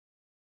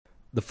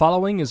The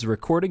following is a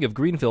recording of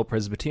Greenville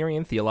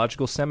Presbyterian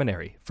Theological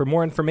Seminary. For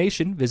more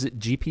information, visit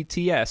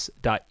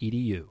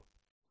gpts.edu.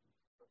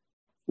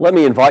 Let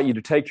me invite you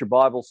to take your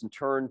Bibles and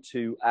turn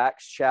to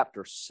Acts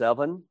chapter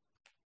 7.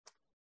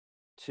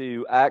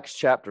 To Acts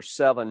chapter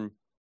 7,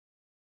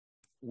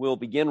 we'll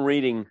begin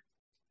reading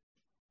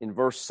in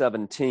verse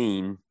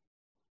 17.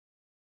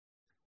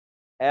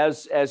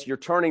 As you're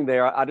turning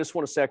there, I just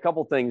want to say a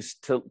couple things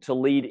to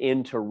lead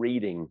into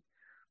reading.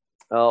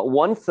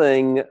 One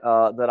thing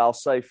that I'll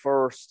say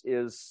first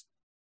is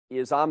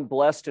I'm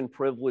blessed and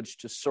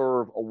privileged to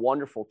serve a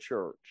wonderful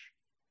church.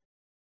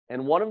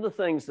 And one of the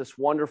things that's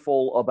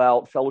wonderful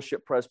about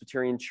Fellowship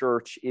Presbyterian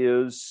Church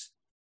is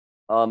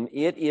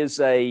it is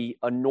a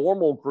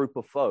normal group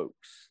of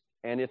folks,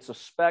 and it's a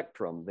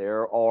spectrum.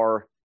 There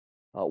are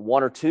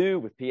one or two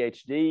with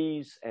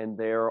PhDs, and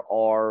there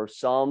are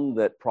some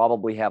that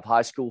probably have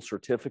high school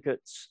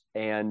certificates,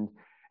 and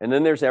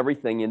then there's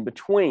everything in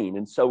between.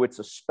 And so it's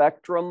a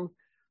spectrum.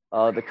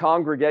 The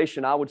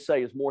congregation, I would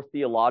say, is more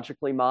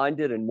theologically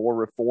minded and more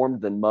reformed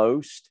than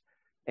most.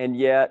 And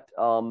yet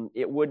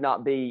it would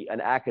not be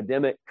an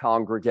academic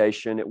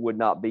congregation. It would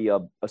not be a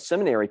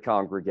seminary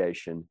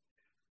congregation.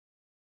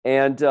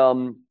 And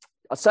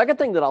a second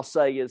thing that I'll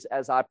say is,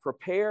 as I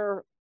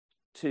prepare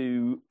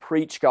to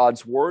preach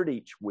God's word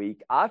each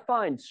week, I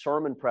find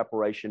sermon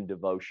preparation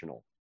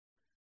devotional.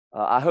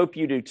 I hope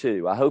you do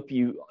too. I hope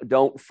you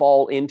don't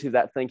fall into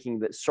that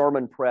thinking that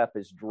sermon prep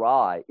is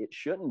dry. It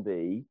shouldn't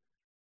be.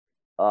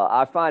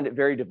 I find it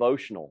very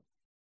devotional.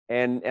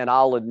 And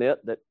I'll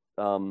admit that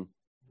I know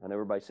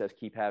everybody says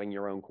keep having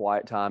your own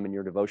quiet time in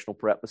your devotional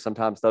prep, but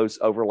sometimes those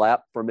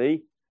overlap for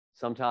me.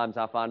 Sometimes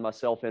I find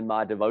myself in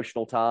my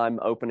devotional time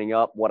opening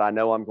up what I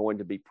know I'm going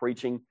to be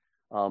preaching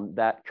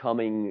that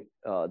coming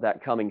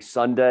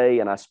Sunday,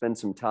 and I spend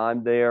some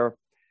time there.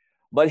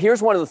 But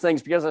here's one of the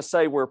things, because I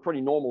say we're a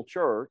pretty normal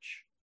church,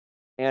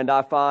 and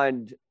I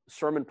find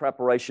sermon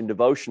preparation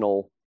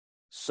devotional,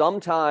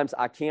 sometimes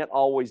I can't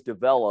always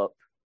develop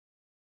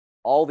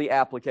all the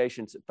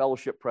applications at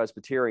Fellowship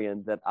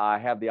Presbyterian that I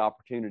have the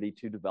opportunity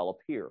to develop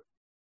here,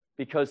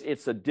 because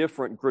it's a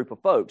different group of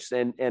folks.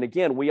 And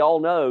again, we all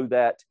know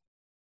that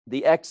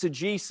the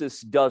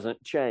exegesis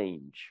doesn't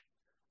change.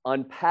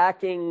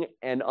 Unpacking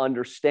and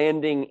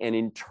understanding and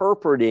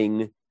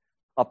interpreting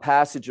a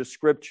passage of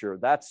Scripture,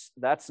 that's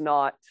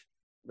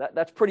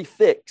pretty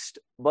fixed,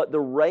 but the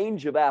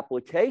range of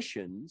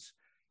applications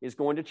is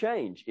going to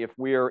change if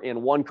we're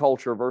in one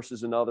culture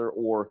versus another,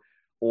 or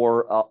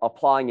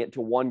applying it to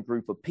one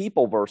group of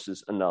people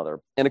versus another.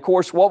 And of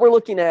course, what we're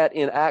looking at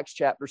in Acts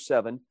chapter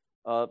 7,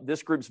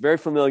 this group's very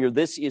familiar.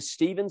 This is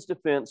Stephen's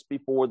defense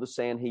before the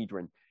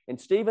Sanhedrin.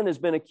 And Stephen has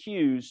been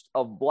accused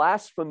of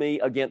blasphemy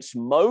against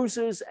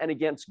Moses and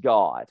against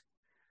God.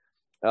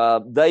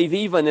 They've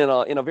even,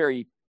 in a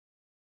very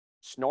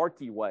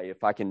snarky way,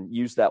 if I can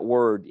use that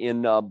word,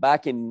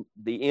 back in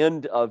the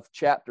end of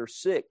chapter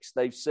 6,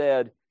 they've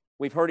said,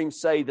 we've heard him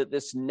say that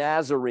this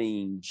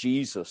Nazarene,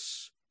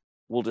 Jesus,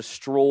 will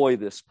destroy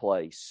this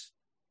place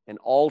and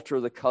alter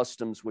the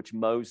customs which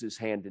Moses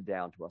handed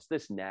down to us.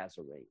 This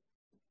Nazarene.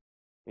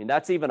 I mean,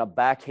 that's even a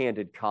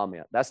backhanded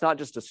comment. That's not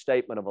just a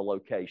statement of a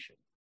location.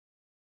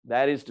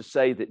 That is to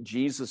say that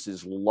Jesus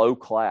is low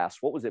class.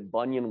 What was it?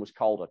 Bunyan was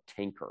called a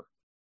tinker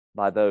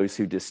by those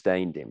who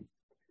disdained him.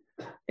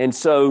 And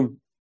so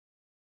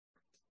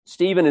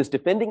Stephen is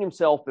defending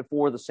himself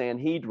before the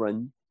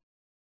Sanhedrin,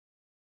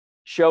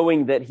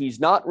 showing that he's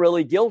not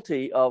really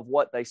guilty of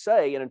what they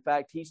say. And in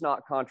fact, he's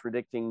not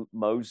contradicting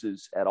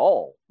Moses at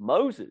all.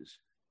 Moses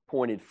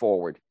pointed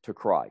forward to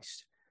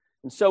Christ.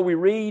 And so we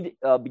read,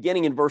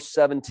 beginning in verse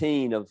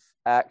 17 of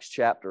Acts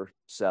chapter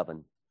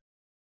 7.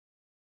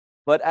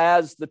 But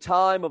as the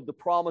time of the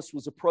promise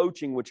was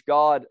approaching, which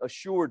God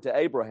assured to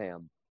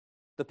Abraham,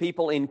 the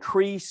people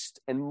increased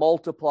and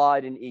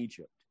multiplied in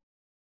Egypt,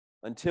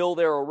 until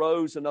there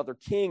arose another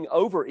king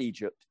over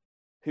Egypt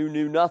who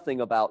knew nothing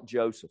about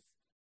Joseph.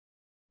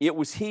 It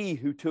was he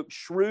who took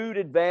shrewd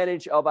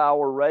advantage of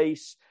our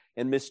race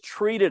and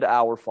mistreated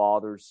our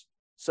fathers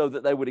so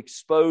that they would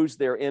expose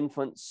their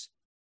infants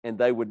and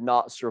they would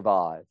not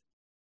survive.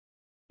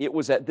 It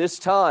was at this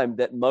time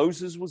that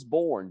Moses was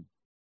born,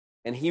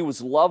 and he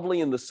was lovely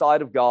in the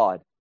sight of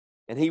God,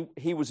 and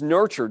he was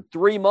nurtured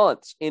 3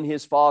 months in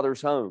his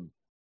father's home.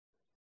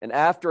 And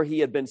after he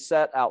had been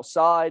set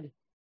outside,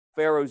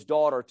 Pharaoh's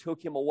daughter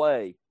took him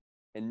away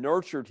and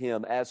nurtured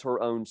him as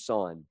her own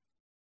son.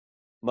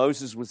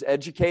 Moses was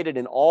educated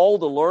in all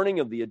the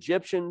learning of the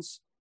Egyptians,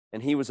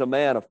 and he was a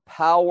man of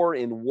power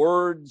in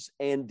words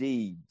and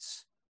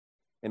deeds.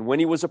 And when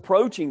he was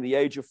approaching the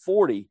age of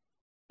 40,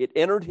 it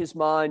entered his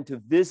mind to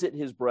visit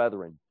his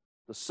brethren,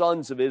 the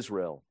sons of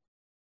Israel.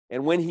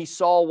 And when he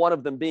saw one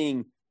of them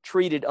being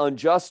treated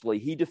unjustly,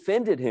 he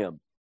defended him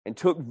and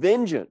took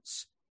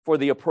vengeance for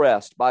the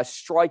oppressed by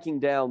striking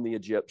down the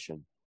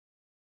Egyptian.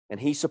 And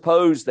he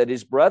supposed that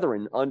his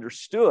brethren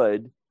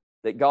understood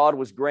that God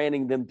was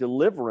granting them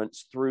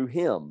deliverance through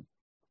him,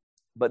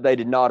 but they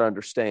did not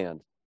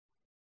understand.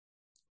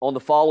 On the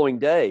following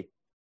day,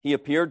 He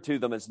appeared to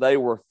them as they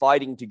were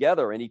fighting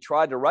together, and he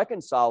tried to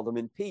reconcile them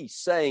in peace,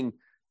 saying,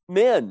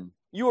 "Men,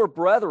 you are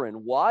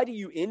brethren. Why do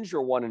you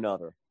injure one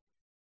another?"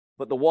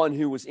 But the one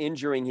who was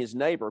injuring his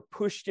neighbor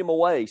pushed him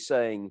away,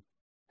 saying,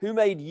 "Who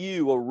made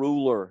you a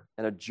ruler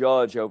and a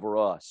judge over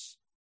us?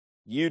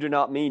 You do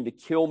not mean to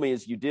kill me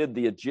as you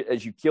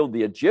killed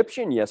the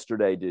Egyptian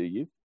yesterday, do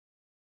you?"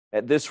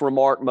 At this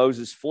remark,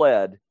 Moses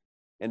fled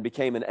and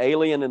became an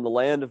alien in the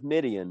land of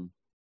Midian,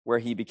 where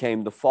he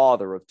became the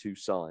father of 2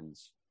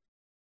 sons.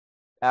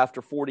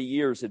 After 40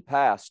 years had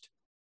passed,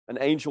 an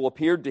angel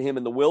appeared to him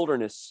in the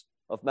wilderness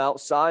of Mount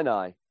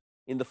Sinai,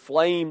 in the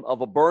flame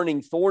of a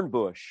burning thorn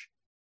bush.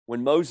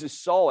 When Moses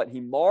saw it, he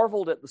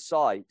marveled at the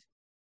sight,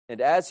 and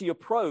as he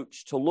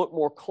approached to look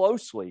more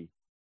closely,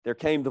 there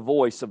came the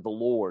voice of the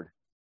Lord.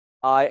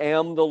 I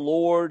am the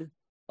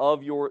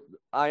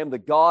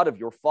God of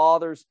your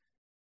fathers,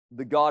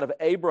 the God of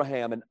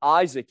Abraham and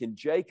Isaac and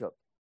Jacob."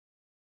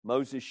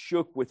 Moses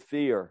shook with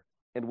fear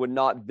and would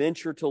not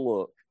venture to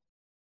look.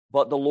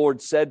 But the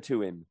Lord said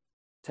to him,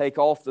 "Take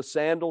off the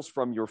sandals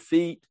from your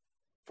feet,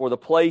 for the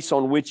place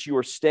on which you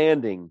are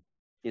standing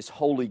is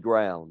holy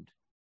ground.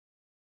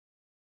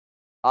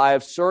 I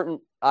have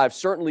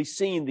certainly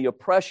seen the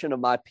oppression of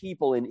my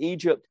people in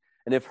Egypt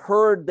and have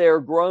heard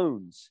their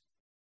groans,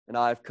 and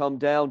I have come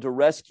down to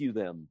rescue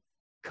them.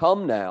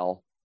 Come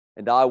now,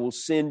 and I will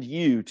send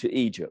you to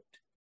Egypt."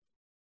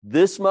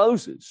 This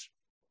Moses,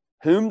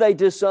 whom they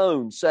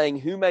disowned, saying,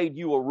 "Who made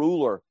you a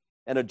ruler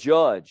and a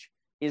judge?"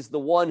 is the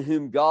one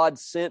whom God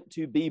sent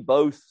to be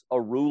both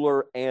a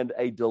ruler and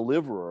a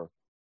deliverer,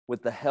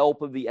 with the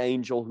help of the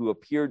angel who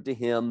appeared to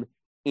him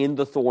in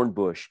the thorn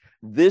bush.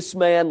 This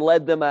man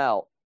led them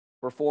out,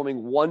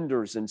 performing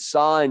wonders and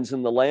signs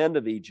in the land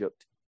of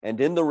Egypt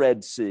and in the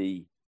Red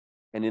Sea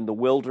and in the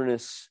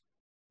wilderness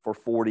for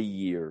 40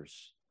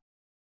 years.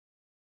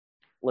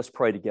 Let's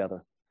pray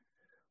together.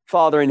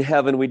 Father in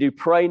heaven, we do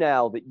pray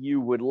now that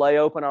you would lay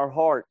open our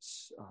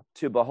hearts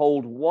to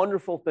behold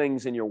wonderful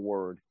things in your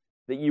word,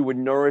 that you would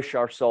nourish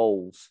our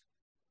souls,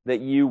 that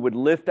you would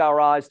lift our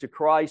eyes to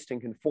Christ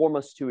and conform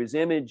us to his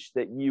image,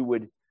 that you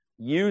would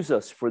use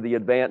us for the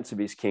advance of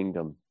his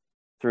kingdom.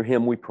 Through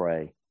him we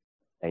pray.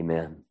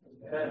 Amen.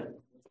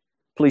 Amen.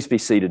 Please be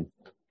seated.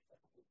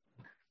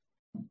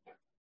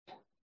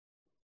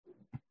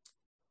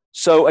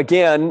 So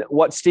again,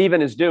 what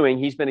Stephen is doing,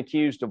 he's been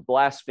accused of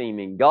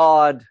blaspheming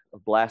God,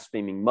 of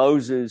blaspheming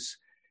Moses,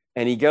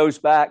 and he goes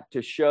back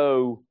to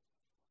show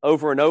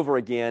over and over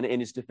again in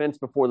his defense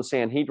before the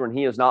Sanhedrin,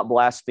 he is not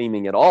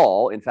blaspheming at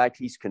all. In fact,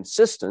 he's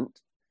consistent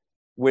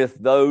with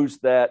those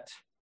that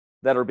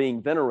are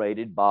being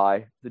venerated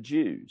by the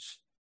Jews.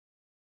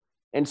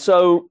 And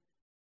so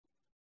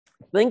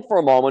think for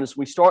a moment as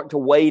we start to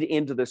wade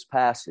into this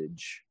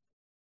passage.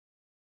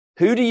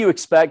 Who do you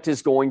expect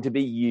is going to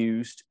be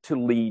used to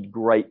lead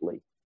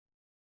greatly?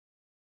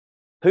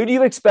 Who do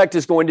you expect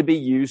is going to be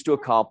used to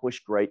accomplish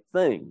great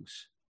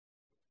things?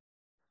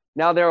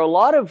 Now, there are a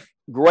lot of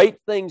great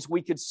things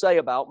we could say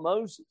about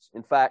Moses.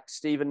 In fact,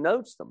 Stephen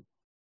notes them.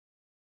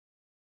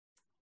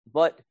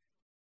 But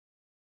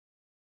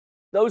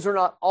those are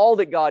not all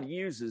that God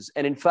uses.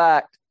 And in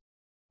fact,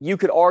 you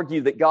could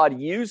argue that God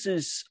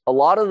uses a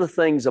lot of the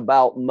things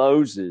about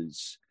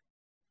Moses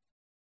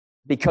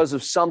because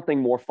of something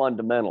more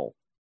fundamental.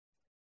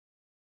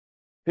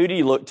 Who do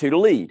you look to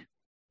lead?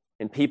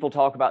 And people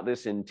talk about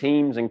this in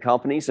teams and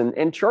companies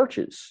and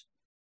churches.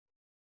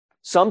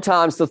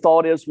 Sometimes the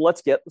thought is, well,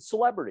 let's get the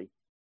celebrity.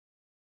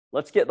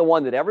 Let's get the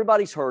one that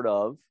everybody's heard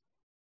of,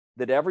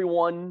 that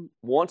everyone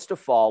wants to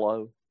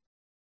follow.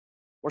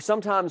 Or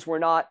sometimes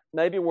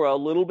maybe we're a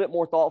little bit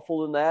more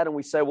thoughtful than that, and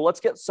we say, well, let's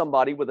get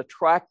somebody with a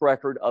track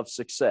record of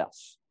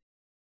success.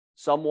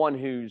 Someone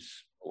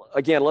who's,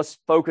 again, let's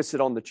focus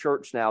it on the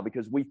church now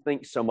because we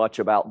think so much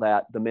about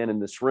that, the men in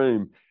this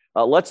room.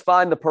 Let's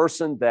find the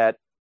person that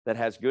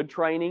has good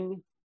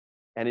training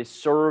and is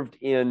served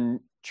in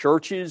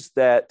churches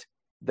that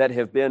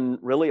have been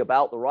really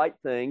about the right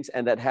things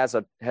and that has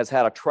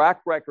had a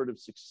track record of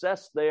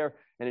success there.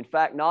 And in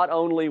fact, not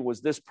only was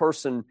this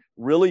person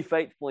really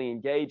faithfully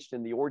engaged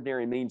in the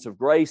ordinary means of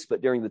grace,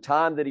 but during the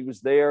time that he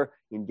was there,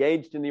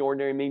 engaged in the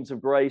ordinary means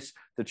of grace,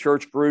 the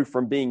church grew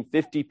from being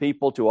 50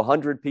 people to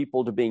 100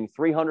 people to being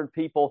 300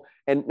 people.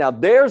 And now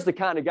there's the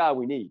kind of guy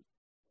we need.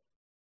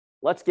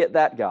 Let's get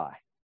that guy.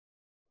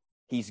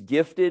 He's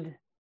gifted.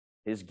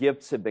 His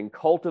gifts have been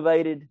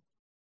cultivated.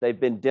 They've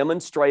been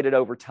demonstrated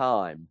over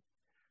time.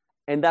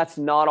 And that's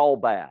not all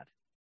bad.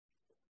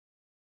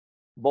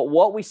 But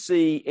what we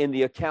see in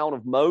the account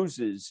of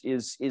Moses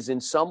is in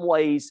some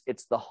ways,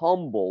 it's the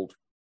humbled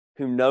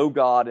who know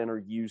God and are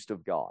used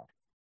of God.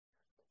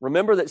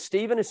 Remember that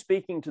Stephen is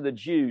speaking to the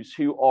Jews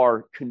who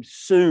are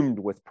consumed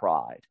with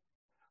pride.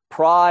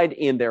 Pride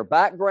in their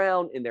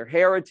background, in their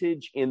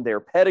heritage, in their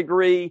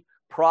pedigree,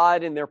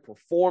 pride in their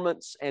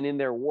performance and in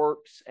their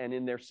works and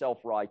in their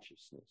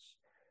self-righteousness.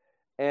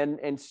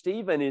 And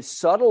Stephen is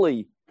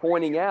subtly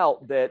pointing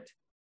out that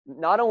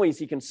not only is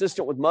he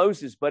consistent with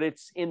Moses, but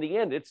it's in the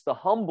end, it's the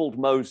humbled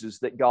Moses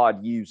that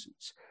God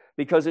uses.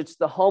 because it's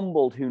the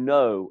humbled who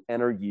know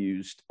and are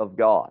used of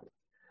God.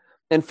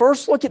 And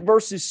first, look at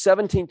verses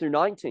 17 through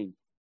 19.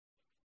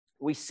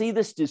 We see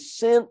this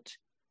descent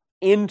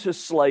into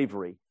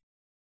slavery.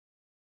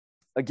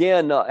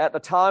 Again, at the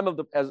time of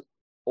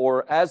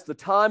as the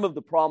time of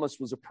the promise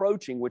was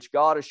approaching, which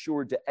God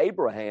assured to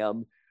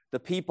Abraham, the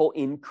people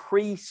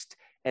increased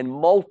and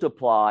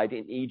multiplied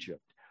in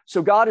Egypt.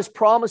 So God has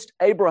promised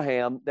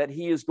Abraham that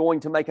he is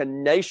going to make a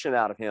nation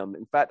out of him.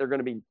 In fact, there are going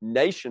to be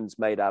nations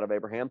made out of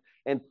Abraham.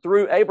 And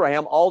through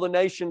Abraham, all the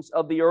nations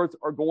of the earth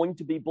are going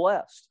to be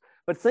blessed.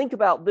 But think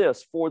about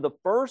this. For the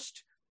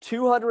first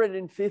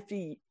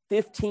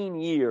 215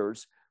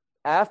 years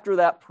after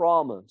that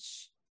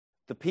promise,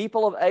 the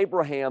people of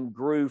Abraham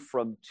grew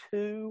from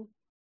 2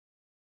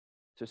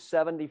 to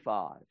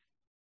 75.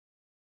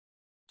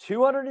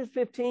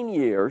 215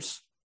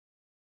 years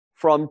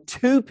from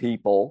 2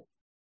 people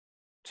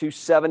to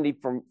 70,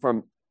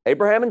 from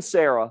Abraham and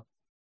Sarah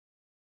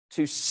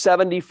to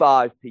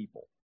 75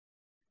 people.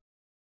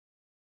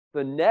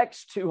 The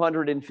next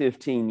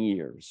 215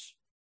 years,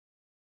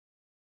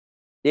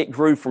 it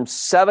grew from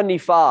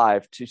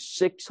 75 to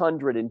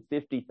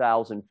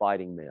 650,000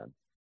 fighting men.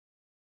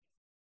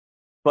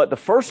 But the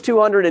first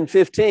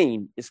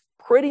 215 is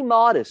pretty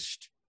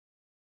modest.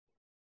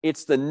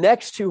 It's the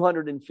next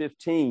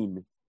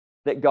 215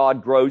 that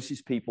God grows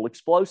his people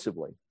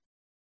explosively.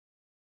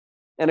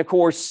 And of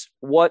course,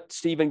 what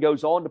Stephen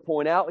goes on to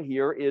point out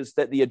here is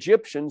that the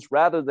Egyptians,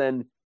 rather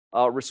than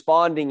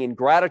responding in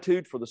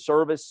gratitude for the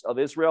service of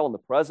Israel and the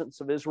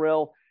presence of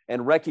Israel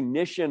and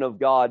recognition of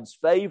God's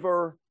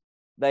favor,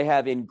 they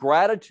have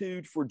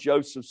ingratitude for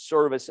Joseph's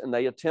service, and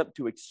they attempt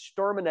to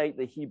exterminate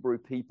the Hebrew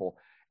people.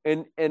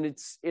 And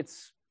it's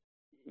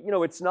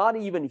not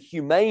even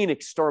humane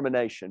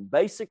extermination.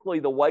 Basically,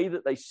 the way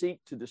that they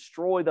seek to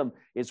destroy them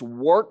is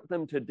work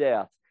them to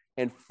death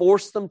and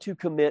force them to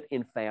commit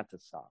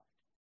infanticide.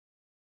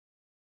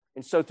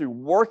 And so through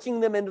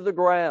working them into the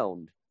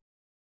ground,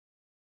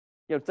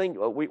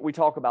 we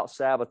talk about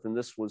Sabbath, and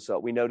this was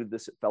we noted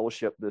this at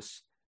fellowship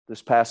this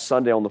past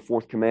Sunday on the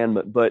fourth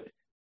commandment, but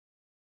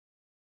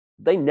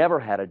they never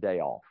had a day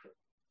off.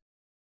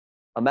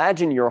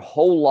 Imagine your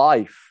whole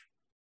life,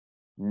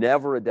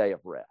 never a day of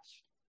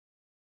rest.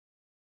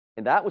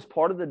 And that was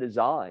part of the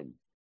design.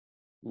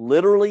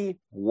 Literally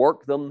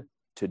work them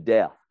to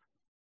death.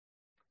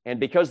 And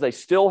because they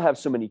still have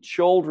so many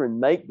children,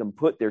 make them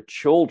put their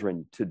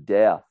children to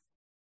death.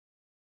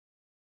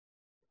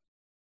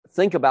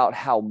 Think about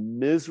how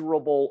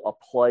miserable a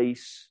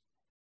place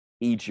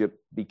Egypt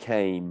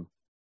became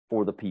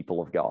for the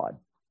people of God.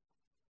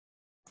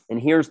 And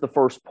here's the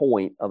first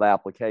point of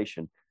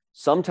application.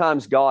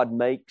 Sometimes God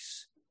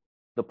makes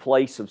the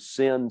place of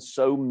sin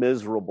so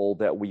miserable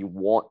that we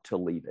want to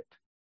leave it.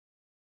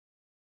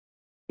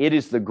 It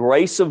is the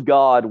grace of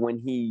God when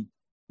He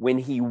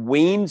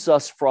weans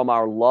us from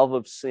our love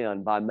of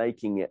sin by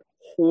making it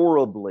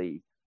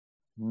horribly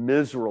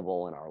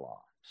miserable in our lives.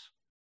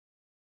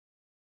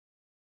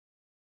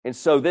 And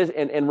so this,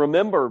 and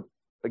remember,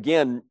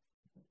 again,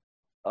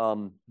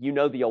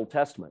 the Old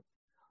Testament.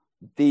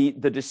 The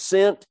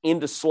descent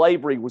into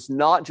slavery was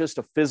not just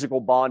a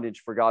physical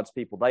bondage for God's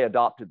people. They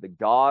adopted the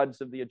gods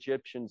of the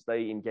Egyptians.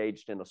 They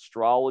engaged in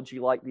astrology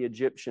like the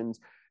Egyptians.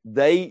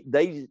 They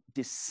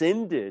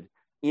descended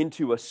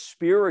into a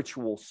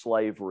spiritual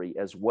slavery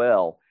as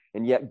well.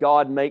 And yet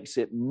God makes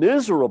it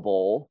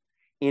miserable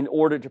in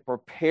order to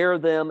prepare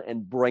them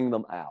and bring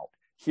them out.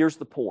 Here's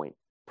the point.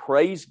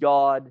 Praise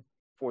God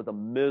for the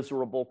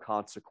miserable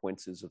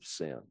consequences of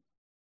sin.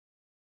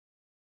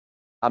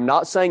 I'm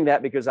not saying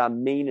that because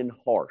I'm mean and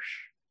harsh,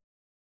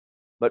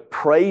 but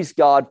praise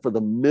God for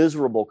the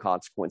miserable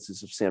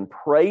consequences of sin.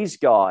 Praise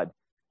God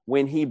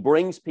when He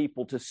brings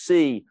people to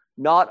see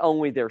not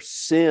only their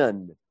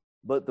sin,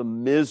 but the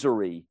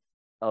misery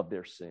of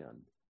their sin.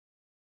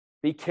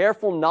 Be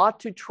careful not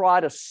to try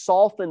to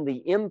soften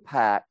the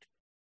impact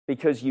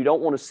because you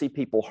don't want to see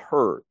people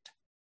hurt.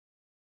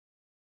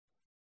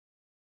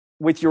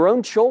 With your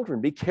own children,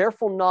 be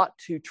careful not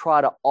to try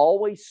to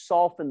always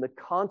soften the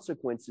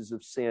consequences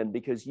of sin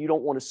because you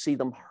don't want to see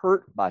them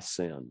hurt by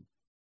sin.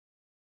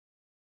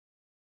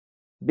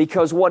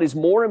 Because what is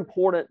more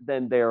important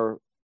than their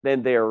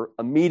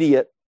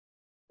immediate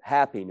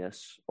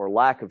happiness or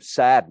lack of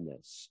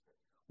sadness,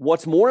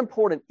 what's more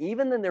important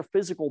even than their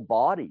physical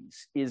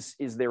bodies is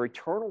their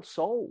eternal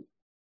soul.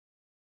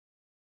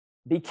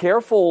 Be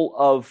careful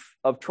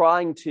of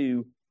trying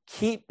to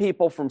keep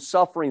people from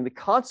suffering the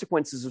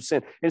consequences of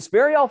sin. And it's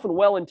very often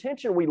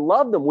well-intentioned. We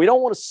love them. We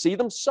don't want to see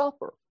them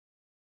suffer.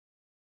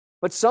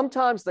 But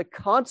sometimes the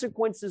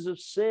consequences of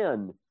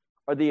sin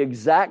are the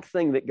exact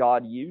thing that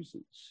God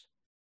uses.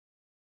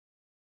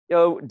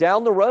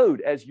 Down the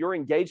road, as you're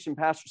engaged in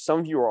pastoral, some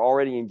of you are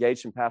already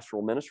engaged in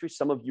pastoral ministry.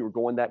 Some of you are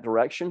going that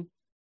direction.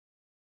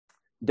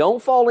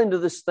 Don't fall into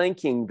this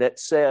thinking that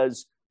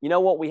says, you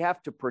know what, we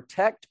have to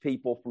protect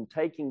people from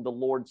taking the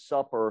Lord's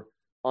Supper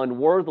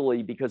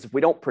unworthily, because if we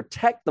don't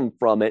protect them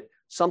from it,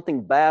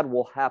 something bad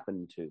will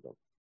happen to them.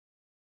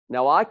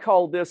 Now, I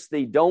call this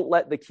the don't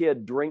let the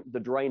kid drink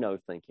the Drano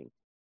thinking.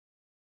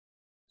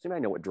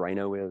 anybody know what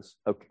Drano is?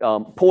 Okay.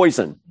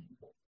 Poison.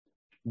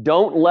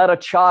 Don't let a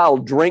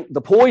child drink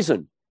the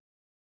poison.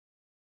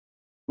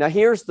 Now,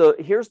 here's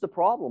the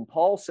problem.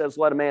 Paul says,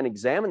 let a man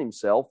examine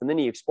himself, and then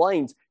he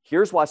explains,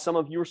 here's why some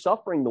of you are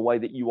suffering the way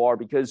that you are,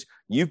 because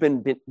you've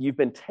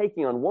been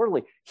taking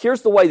unworthily.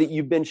 Here's the way that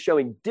you've been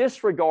showing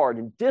disregard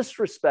and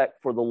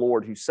disrespect for the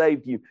Lord who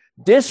saved you,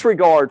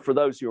 disregard for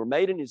those who are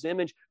made in his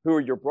image, who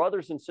are your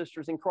brothers and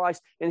sisters in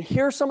Christ. And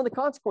here's some of the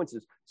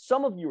consequences.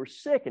 Some of you are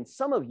sick, and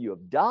some of you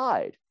have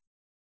died.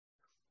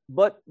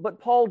 But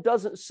Paul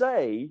doesn't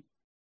say,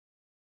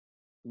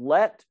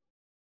 let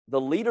the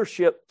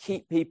leadership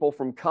keep people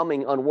from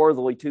coming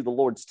unworthily to the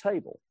Lord's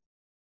table.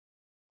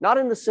 Not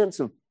in the sense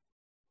of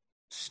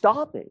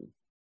stopping.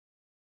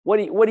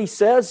 What he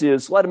says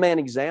is, let a man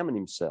examine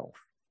himself.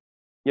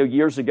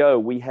 Years ago,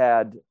 we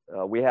had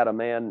a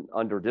man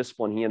under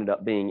discipline. He ended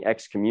up being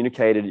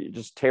excommunicated,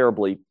 just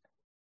terribly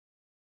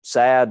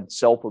sad,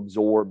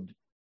 self-absorbed,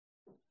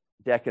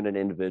 decadent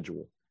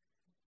individual.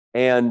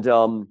 And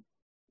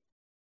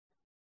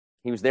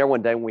he was there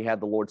one day when we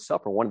had the Lord's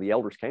Supper. One of the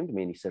elders came to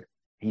me and he said,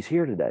 he's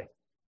here today.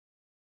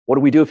 What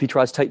do we do if he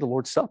tries to take the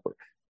Lord's Supper?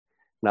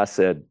 And I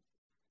said,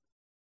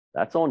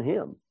 that's on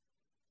him.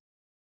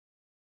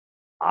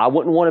 I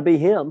wouldn't want to be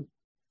him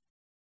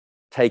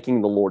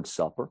taking the Lord's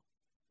Supper.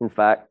 In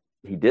fact,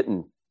 he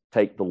didn't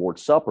take the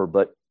Lord's Supper,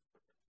 but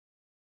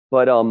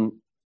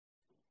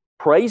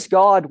praise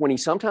God when he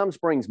sometimes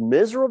brings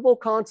miserable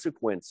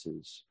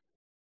consequences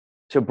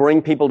to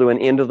bring people to an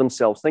end of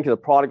themselves. Think of the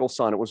prodigal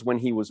son. It was when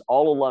he was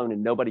all alone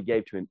and nobody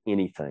gave to him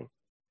anything.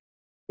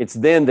 It's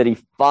then that he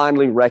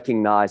finally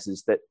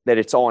recognizes that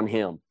it's on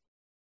him.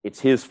 It's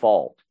his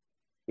fault.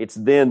 It's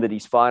then that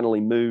he's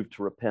finally moved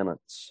to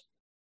repentance.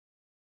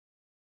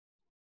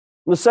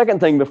 And the second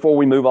thing before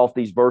we move off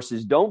these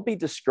verses, don't be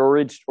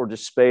discouraged or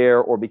despair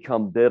or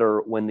become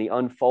bitter when the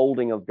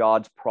unfolding of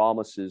God's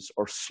promises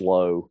are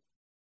slow.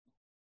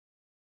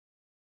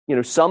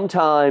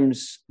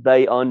 Sometimes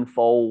they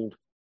unfold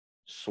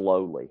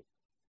slowly.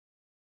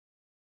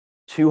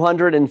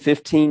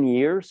 215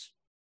 years?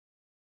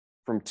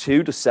 From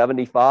 2 to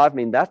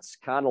 75, that's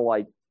kind of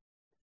like,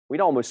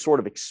 we'd almost sort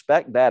of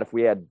expect that if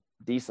we had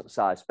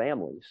decent-sized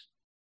families.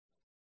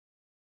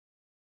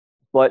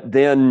 But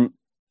then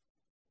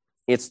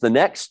it's the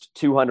next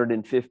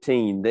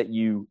 215 that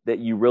you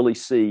really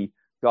see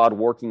God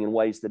working in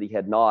ways that he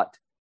had not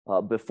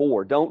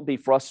before. Don't be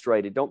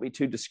frustrated. Don't be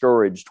too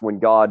discouraged when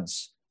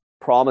God's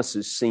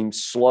promises seem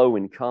slow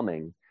in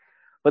coming.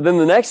 But then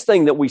the next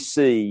thing that we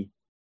see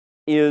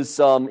is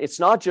it's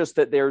not just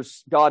that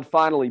there's God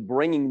finally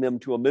bringing them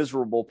to a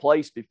miserable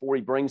place before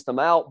he brings them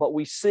out, but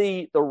we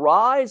see the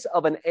rise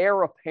of an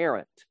heir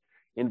apparent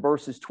in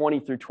verses 20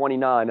 through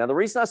 29. Now, the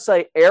reason I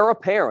say heir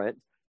apparent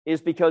is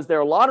because there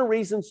are a lot of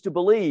reasons to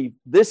believe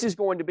this is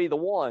going to be the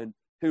one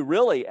who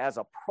really, as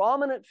a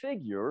prominent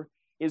figure,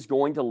 is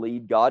going to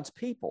lead God's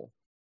people.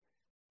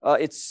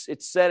 It's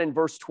said in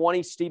verse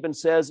 20, Stephen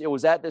says, it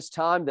was at this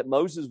time that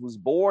Moses was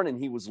born,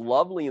 and he was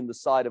lovely in the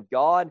sight of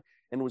God,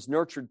 and was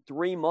nurtured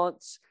 3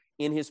 months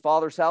in his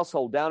father's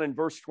household. Down in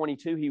verse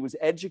 22, he was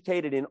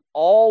educated in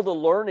all the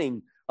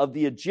learning of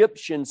the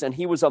Egyptians, and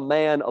he was a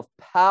man of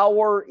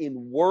power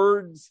in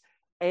words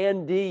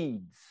and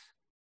deeds.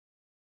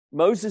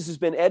 Moses has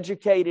been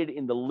educated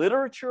in the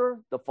literature,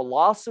 the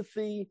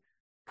philosophy,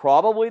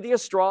 probably the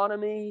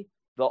astronomy,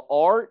 the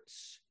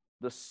arts,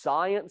 the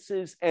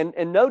sciences, and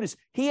notice,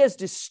 he has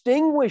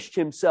distinguished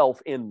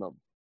himself in them.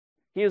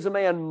 He is a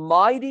man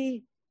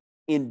mighty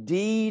in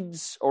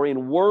deeds, or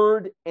in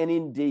word and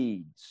in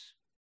deeds.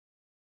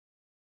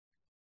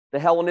 The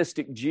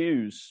Hellenistic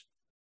Jews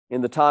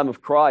in the time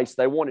of Christ,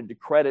 they wanted to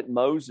credit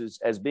Moses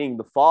as being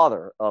the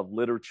father of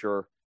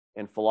literature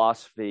and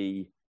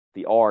philosophy,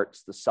 the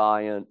arts, the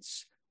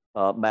science,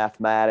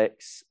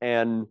 mathematics.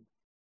 And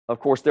of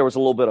course, there was a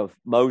little bit of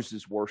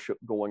Moses worship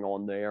going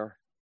on there.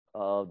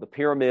 The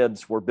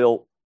pyramids were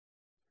built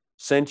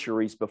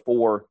centuries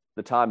before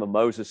the time of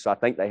Moses, so I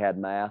think they had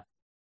math.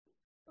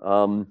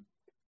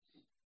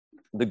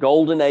 The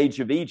golden age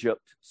of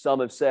Egypt,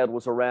 some have said,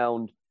 was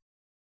around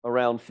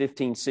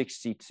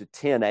 1560 to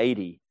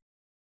 1080.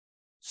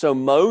 So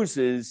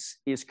Moses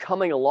is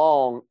coming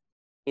along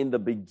in the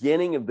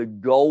beginning of the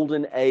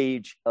golden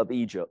age of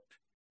Egypt.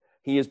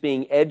 He is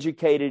being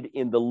educated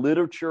in the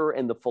literature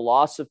and the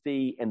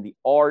philosophy and the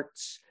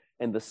arts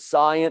and the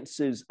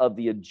sciences of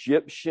the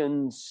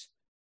Egyptians.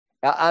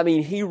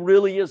 He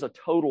really is a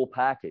total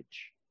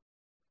package.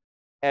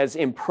 As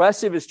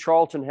impressive as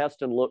Charlton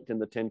Heston looked in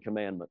the Ten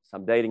Commandments,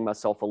 I'm dating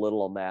myself a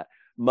little on that,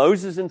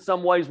 Moses in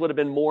some ways would have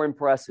been more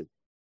impressive.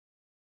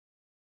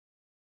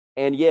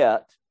 And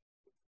yet,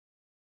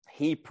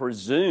 he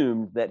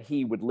presumed that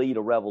he would lead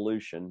a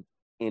revolution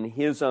in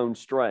his own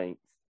strength,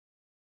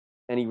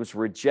 and he was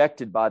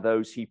rejected by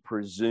those he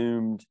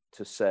presumed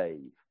to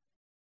save.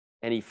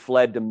 And he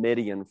fled to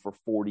Midian for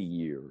 40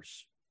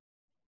 years.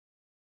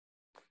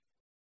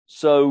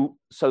 So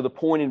the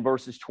point in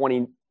verses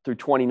 20 through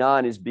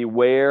 29 is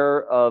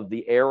beware of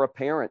the heir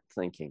apparent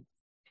thinking.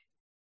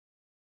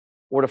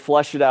 Or to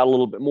flesh it out a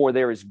little bit more,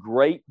 there is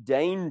great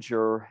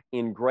danger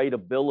in great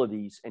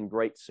abilities and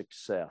great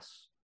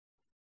success.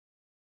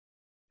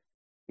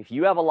 If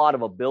you have a lot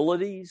of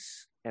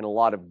abilities and a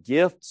lot of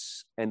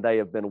gifts, and they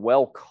have been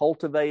well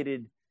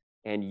cultivated,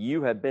 and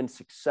you have been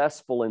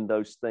successful in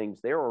those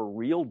things, there are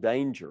real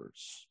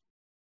dangers.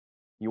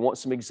 You want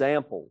some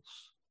examples?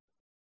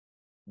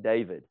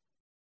 David,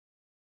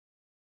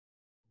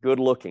 good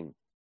looking,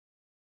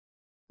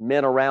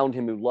 men around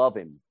him who love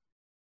him,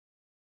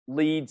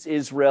 leads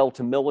Israel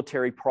to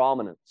military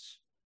prominence,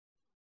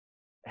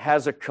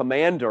 has a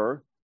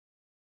commander,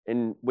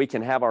 and we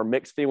can have our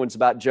mixed feelings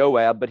about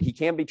Joab, but he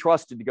can be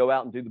trusted to go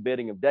out and do the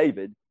bidding of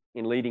David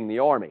in leading the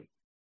army.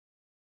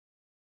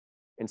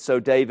 And so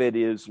David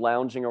is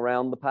lounging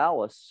around the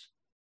palace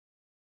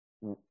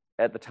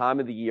at the time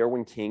of the year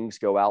when kings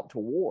go out to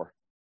war.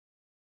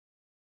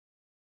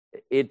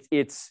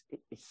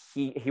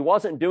 He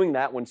wasn't doing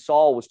that when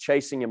Saul was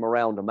chasing him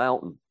around a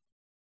mountain.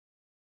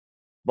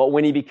 But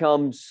when he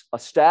becomes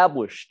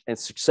established and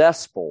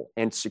successful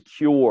and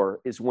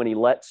secure is when he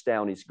lets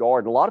down his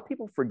guard. And a lot of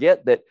people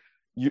forget that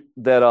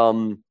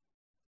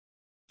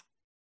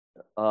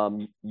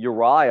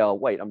Uriah,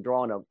 wait, I'm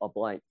drawing a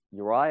blank.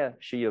 Uriah,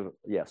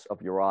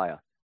 of Uriah,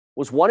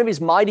 was one of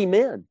his mighty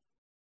men.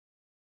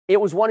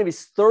 It was one of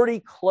his 30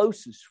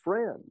 closest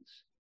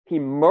friends. He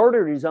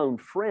murdered his own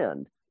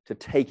friend to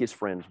take his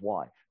friend's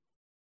wife.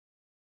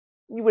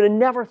 You would have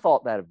never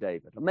thought that of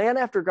David. A man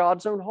after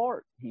God's own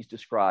heart, he's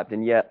described.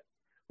 And yet,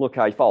 look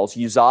how he falls.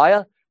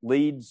 Uzziah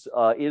leads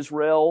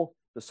Israel,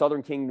 the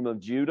southern kingdom of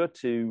Judah,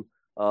 to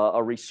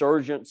a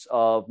resurgence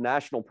of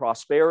national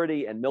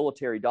prosperity and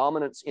military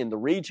dominance in the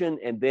region.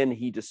 And then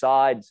he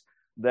decides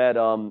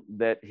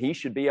that he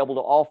should be able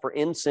to offer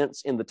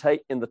incense in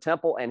the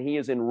temple, and he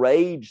is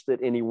enraged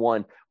that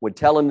anyone would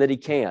tell him that he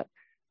can't.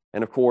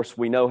 And of course,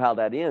 we know how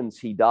that ends.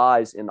 He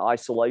dies in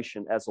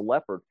isolation as a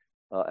leper.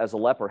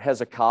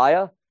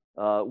 Hezekiah,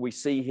 we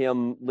see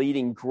him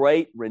leading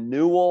great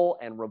renewal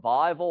and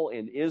revival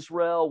in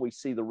Israel. We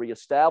see the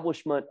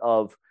reestablishment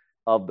of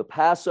the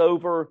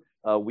Passover.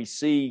 We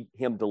see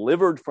him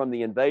delivered from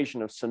the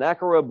invasion of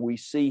Sennacherib. We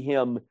see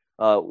him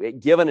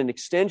given an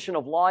extension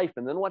of life.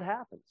 And then what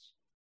happens?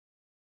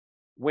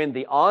 When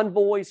the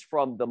envoys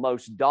from the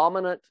most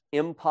dominant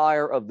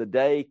empire of the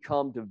day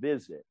come to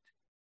visit,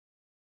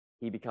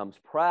 he becomes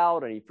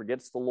proud and he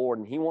forgets the Lord,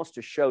 and he wants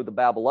to show the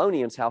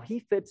Babylonians how he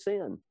fits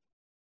in.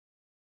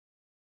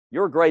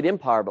 You're a great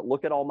empire, but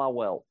look at all my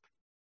wealth.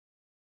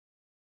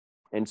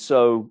 And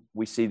so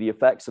we see the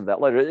effects of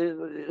that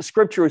later.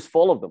 Scripture is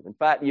full of them. In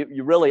fact,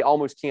 you really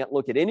almost can't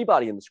look at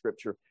anybody in the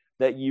Scripture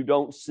that you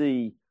don't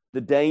see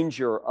the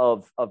danger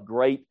of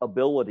great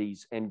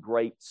abilities and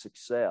great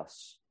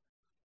success.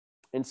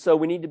 And so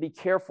we need to be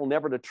careful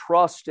never to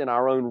trust in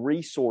our own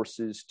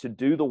resources to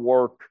do the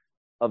work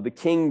of the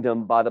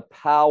kingdom by the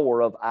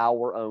power of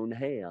our own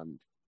hand.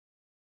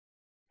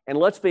 And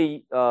let's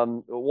be,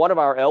 one of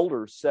our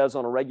elders says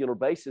on a regular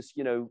basis,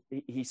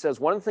 he says,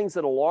 one of the things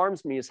that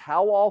alarms me is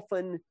how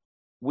often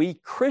we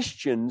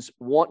Christians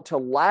want to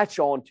latch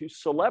on to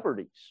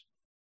celebrities.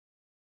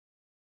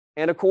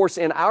 And of course,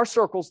 in our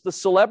circles, the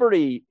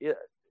celebrity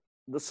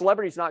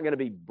is not going to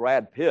be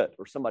Brad Pitt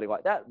or somebody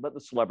like that, but the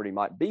celebrity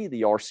might be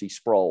the R.C.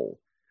 Sproul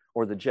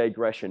or the J.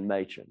 Gresham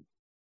Machen,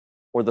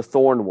 or the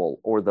Thornwell,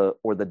 or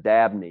the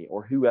Dabney,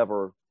 or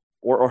whoever,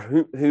 or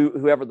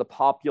whoever the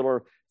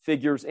popular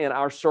figures in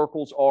our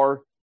circles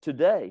are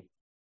today.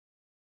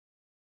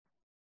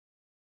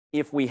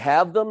 If we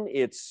have them,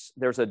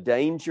 there's a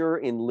danger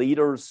in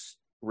leaders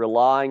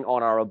relying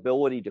on our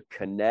ability to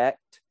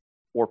connect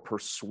or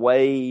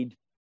persuade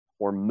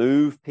or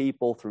move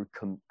people through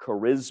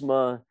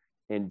charisma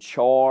and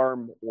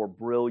charm or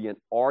brilliant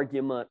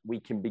argument. We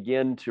can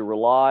begin to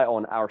rely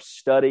on our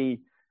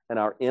study and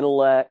our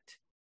intellect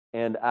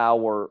and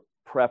our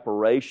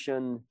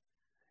preparation.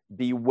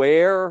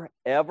 Beware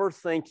ever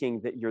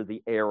thinking that you're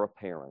the heir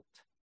apparent.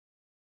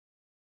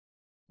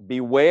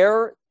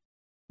 Beware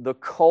the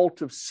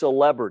cult of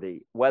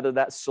celebrity, whether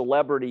that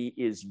celebrity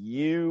is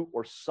you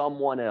or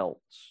someone else.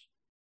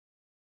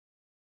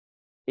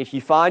 If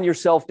you find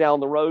yourself down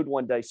the road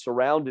one day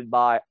surrounded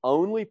by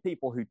only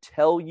people who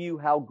tell you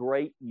how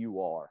great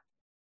you are,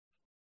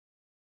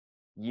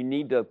 you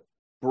need to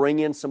bring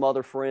in some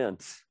other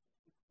friends.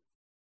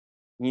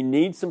 You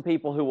need some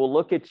people who will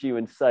look at you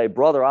and say,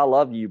 brother, I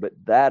love you, but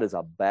that is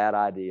a bad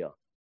idea.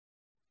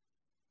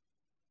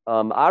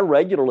 I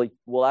regularly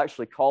will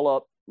actually call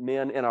up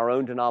men in our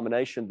own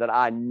denomination that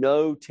I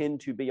know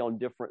tend to be on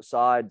different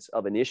sides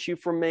of an issue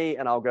from me,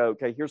 and I'll go,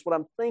 okay, here's what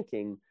I'm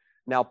thinking.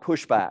 Now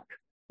push back.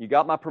 You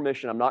got my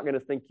permission. I'm not going to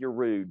think you're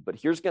rude, but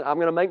I'm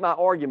going to make my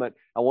argument.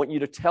 I want you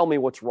to tell me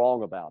what's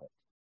wrong about it.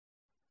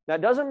 Now,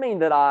 it doesn't mean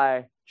that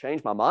I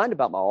change my mind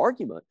about my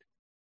argument,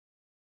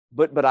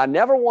 but I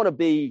never want to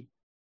be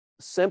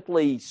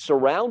simply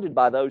surrounded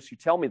by those who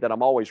tell me that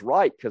I'm always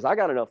right, because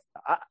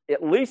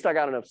at least I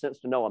got enough sense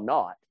to know I'm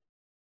not.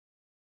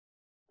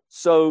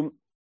 So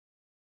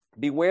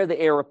beware the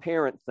heir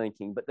apparent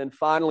thinking. But then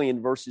finally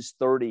in verses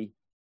 30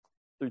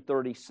 through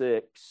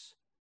 36,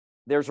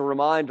 there's a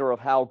reminder of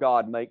how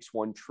God makes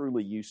one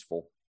truly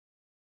useful.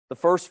 The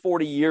first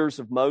 40 years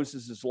of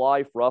Moses'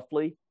 life,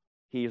 roughly,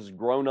 he has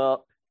grown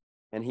up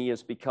and he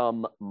has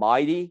become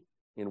mighty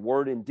in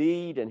word and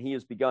deed, and he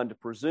has begun to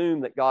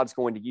presume that God's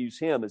going to use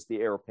him as the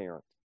heir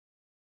apparent.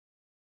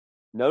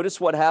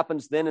 Notice what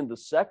happens then in the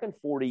second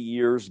 40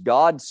 years.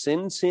 God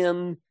sends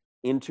him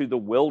into the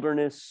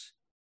wilderness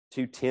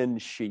to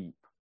tend sheep.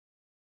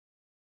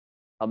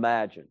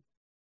 Imagine.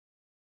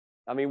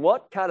 I mean,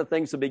 what kind of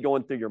things would be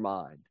going through your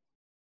mind?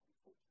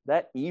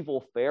 That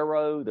evil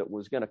Pharaoh that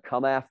was going to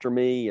come after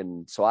me,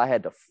 and so I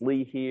had to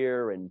flee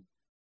here, and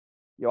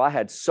I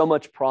had so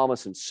much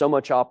promise and so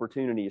much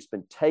opportunity. It's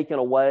been taken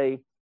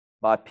away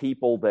by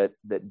people that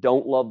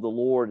don't love the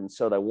Lord, and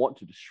so they want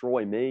to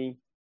destroy me.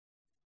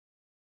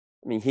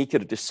 I mean, he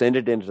could have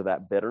descended into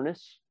that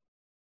bitterness.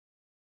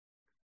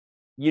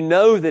 You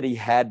know that he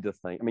had to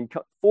think. I mean,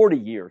 40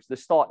 years,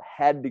 this thought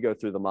had to go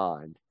through the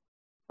mind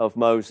of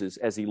Moses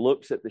as he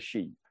looks at the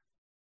sheep.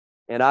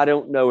 And I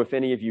don't know if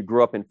any of you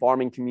grew up in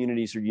farming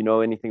communities or you know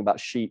anything about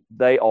sheep.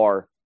 They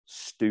are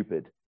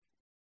stupid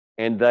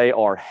and they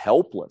are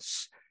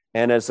helpless.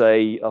 And as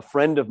a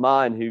friend of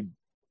mine who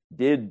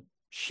did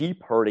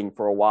sheep herding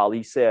for a while,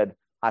 he said,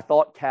 I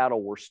thought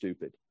cattle were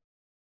stupid.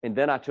 And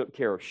then I took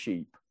care of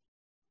sheep.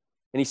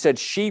 And he said,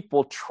 sheep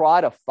will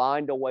try to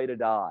find a way to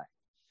die.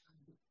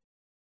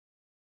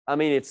 I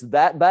mean, it's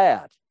that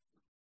bad.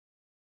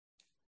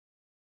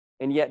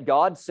 And yet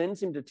God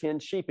sends him to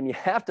tend sheep. And you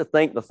have to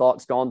think the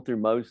thought's gone through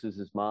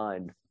Moses'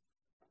 mind.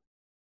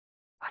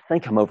 I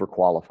think I'm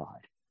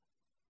overqualified.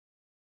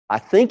 I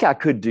think I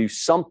could do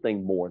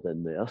something more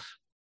than this.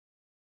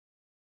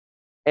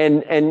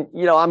 And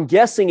I'm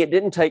guessing it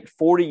didn't take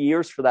 40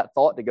 years for that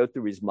thought to go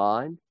through his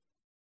mind.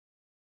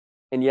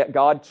 And yet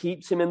God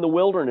keeps him in the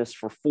wilderness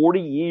for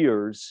 40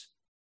 years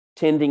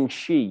tending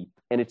sheep.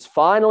 And it's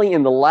finally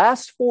in the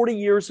last 40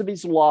 years of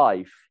his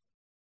life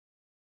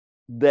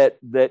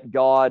that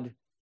God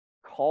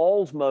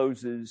calls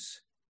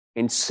Moses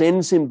and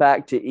sends him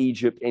back to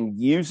Egypt and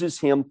uses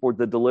him for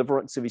the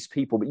deliverance of his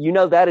people. But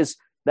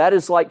that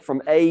is like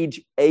from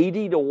age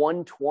 80 to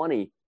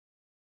 120.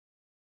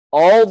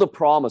 All the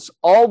promise,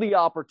 all the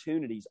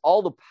opportunities,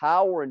 all the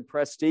power and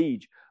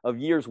prestige of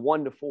years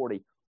 1 to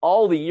 40,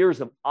 all the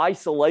years of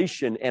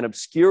isolation and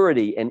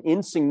obscurity and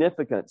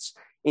insignificance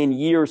in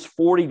years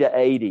 40 to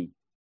 80.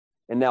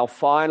 And now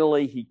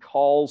finally he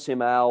calls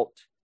him out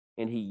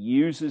and he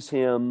uses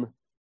him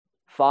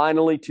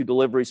finally to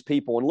deliver his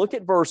people. And look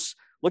at verse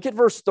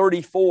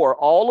 34.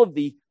 All of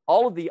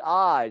the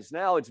eyes.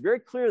 Now it's very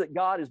clear that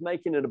God is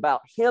making it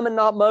about him and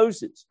not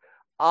Moses.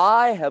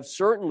 I have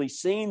certainly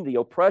seen the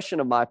oppression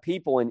of my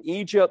people in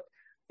Egypt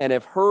and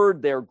have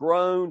heard their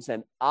groans,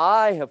 and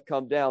I have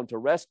come down to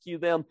rescue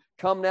them.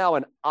 Come now,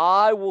 and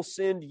I will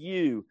send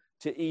you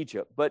to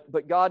Egypt.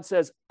 But God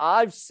says,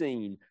 I've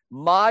seen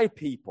my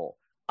people.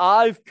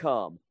 I've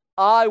come.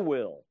 I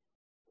will.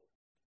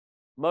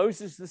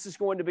 Moses, this is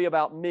going to be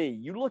about me.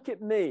 You look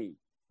at me,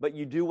 but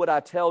you do what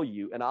I tell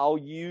you, and I'll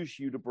use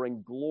you to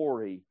bring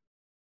glory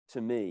to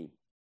me.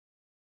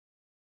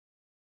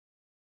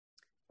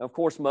 Of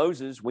course,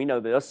 Moses, we know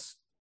this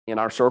in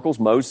our circles,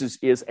 Moses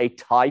is a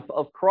type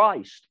of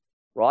Christ,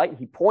 right?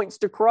 He points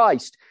to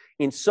Christ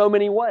in so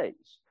many ways.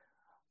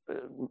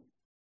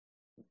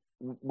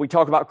 We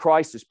talk about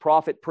Christ as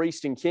prophet,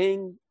 priest, and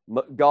king.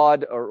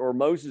 God or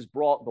Moses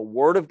brought the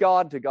word of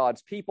God to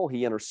God's people.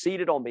 He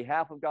interceded on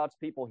behalf of God's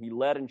people. He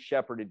led and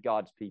shepherded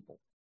God's people.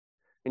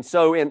 And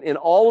so in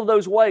all of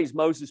those ways,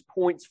 Moses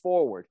points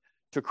forward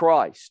to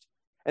Christ.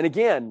 And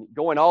again,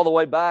 going all the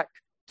way back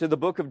to the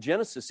book of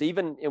Genesis,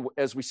 even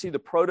as we see the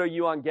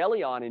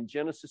proto-evangelion in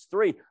Genesis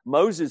 3,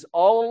 Moses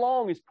all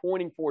along is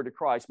pointing forward to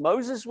Christ.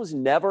 Moses was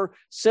never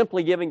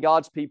simply giving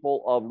God's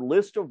people a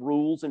list of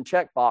rules and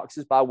check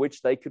boxes by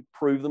which they could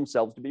prove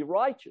themselves to be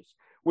righteous,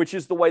 which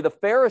is the way the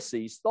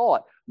Pharisees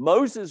thought.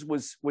 Moses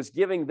was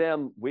giving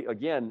them,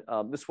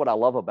 this is what I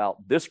love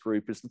about this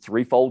group, is the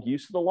threefold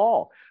use of the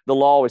law. The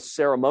law is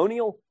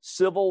ceremonial,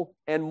 civil,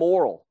 and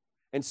moral.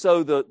 And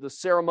so the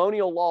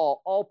ceremonial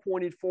law all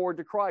pointed forward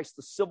to Christ.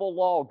 The civil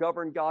law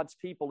governed God's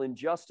people in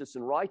justice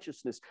and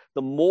righteousness.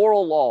 The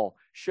moral law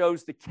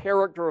shows the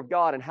character of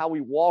God and how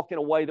we walk in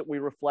a way that we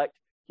reflect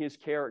his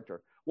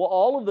character. Well,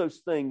 all of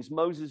those things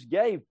Moses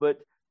gave, but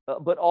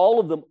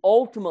all of them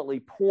ultimately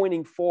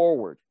pointing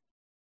forward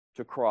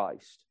to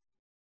Christ.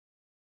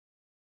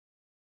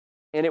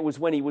 And it was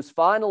when he was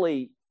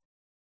finally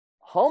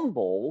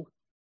humble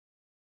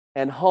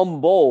and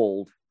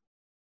humbled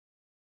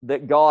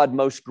that God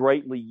most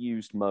greatly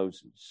used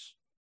Moses.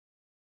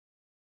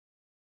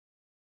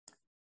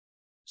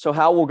 So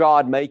how will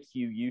God make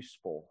you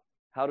useful?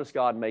 How does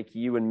God make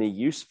you and me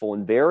useful?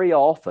 And very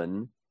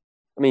often,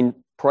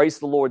 praise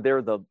the Lord,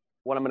 they're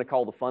what I'm going to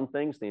call the fun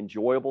things, the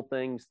enjoyable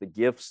things, the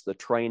gifts, the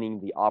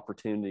training, the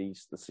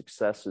opportunities, the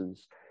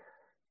successes.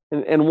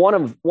 And one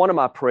of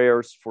my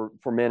prayers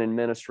for men in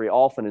ministry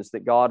often is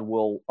that God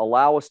will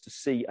allow us to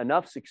see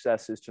enough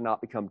successes to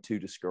not become too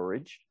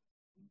discouraged.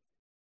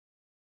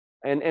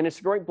 And it's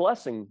a great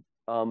blessing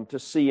to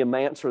see him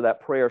answer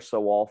that prayer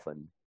so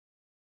often.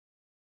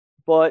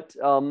 But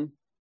how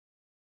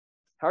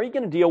are you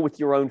going to deal with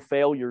your own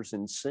failures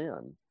in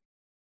sin?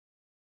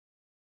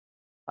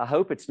 I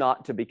hope it's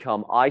not to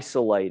become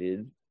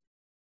isolated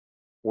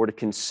or to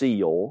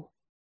conceal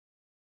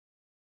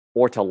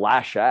or to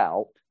lash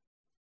out,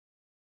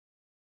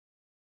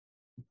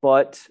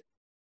 but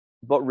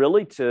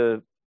really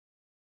to,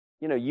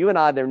 you and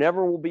I, there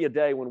never will be a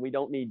day when we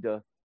don't need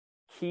to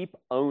keep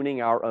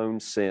owning our own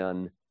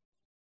sin,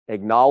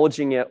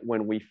 acknowledging it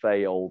when we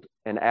failed,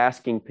 and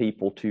asking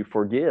people to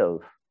forgive,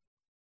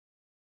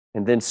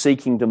 and then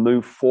seeking to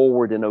move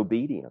forward in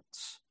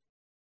obedience.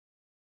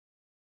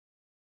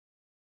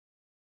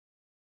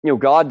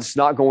 God's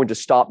not going to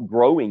stop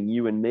growing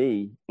you and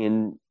me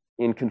in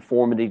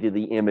conformity to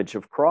the image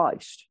of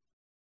Christ.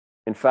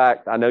 In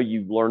fact, I know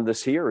you've learned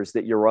this here, is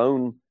that your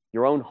own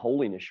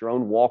holiness, your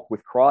own walk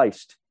with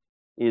Christ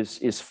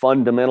is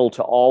fundamental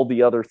to all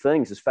the other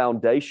things, is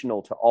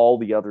foundational to all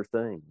the other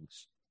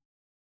things.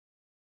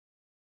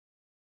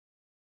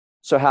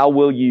 So how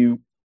will you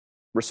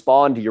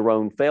respond to your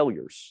own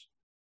failures?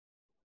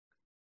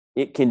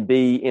 It can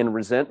be in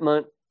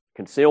resentment,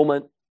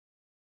 concealment,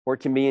 or it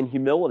can be in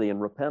humility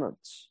and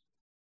repentance.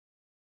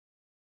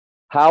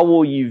 How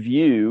will you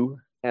view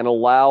and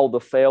allow the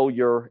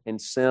failure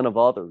and sin of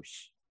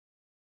others?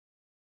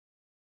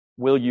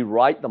 Will you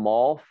write them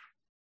off?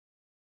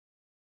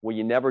 Will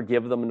you never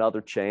give them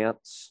another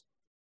chance?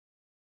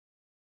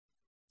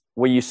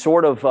 Will you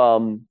sort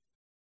of,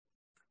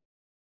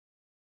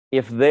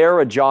 if they're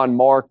a John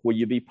Mark, will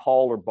you be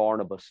Paul or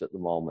Barnabas at the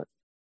moment?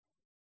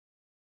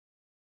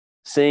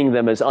 Seeing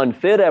them as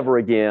unfit ever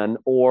again,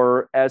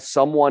 or as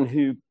someone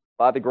who,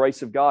 by the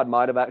grace of God,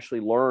 might have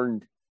actually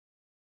learned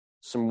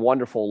some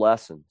wonderful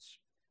lessons.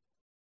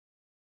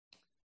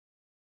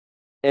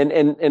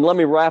 And let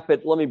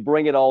me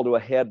bring it all to a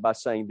head by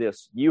saying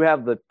this. You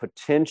have the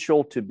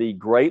potential to be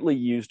greatly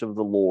used of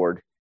the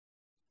Lord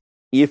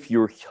if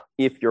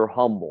you're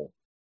humble.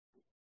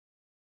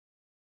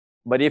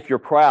 But if you're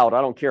proud,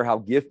 I don't care how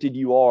gifted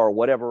you are or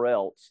whatever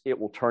else, it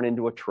will turn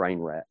into a train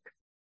wreck.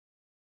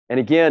 And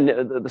again,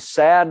 the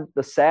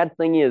sad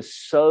thing is,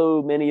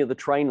 so many of the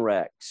train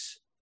wrecks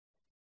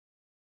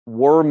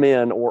were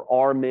men or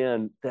are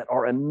men that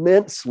are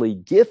immensely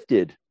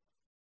gifted.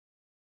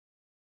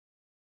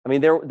 I mean,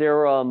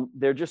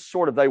 they're just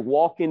sort of, they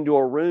walk into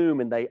a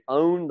room and they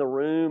own the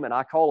room, and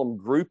I call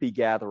them groupie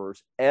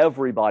gatherers.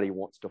 Everybody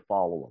wants to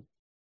follow them.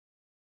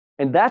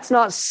 And that's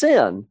not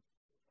sin,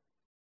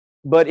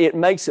 but it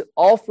makes it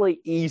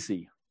awfully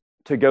easy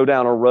to go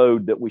down a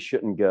road that we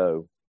shouldn't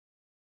go.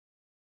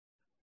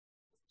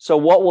 So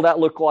what will that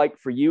look like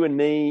for you and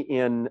me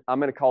in,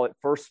 I'm going to call it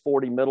first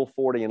 40, middle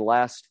 40, and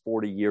last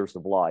 40 years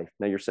of life?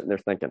 Now you're sitting there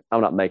thinking,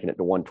 I'm not making it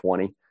to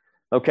 120.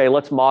 Okay,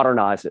 let's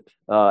modernize it.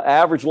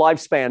 Average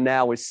lifespan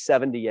now is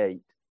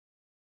 78.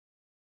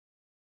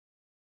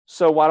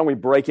 So why don't we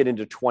break it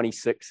into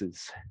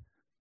 26s?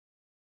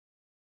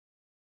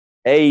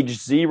 Age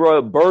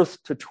 0,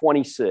 birth to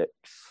 26.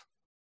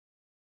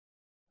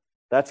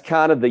 That's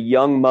kind of the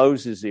young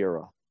Moses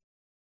era.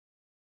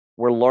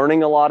 We're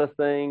learning a lot of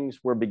things.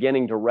 We're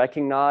beginning to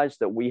recognize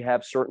that we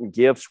have certain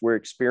gifts. We're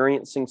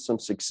experiencing some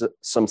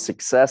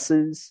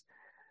successes.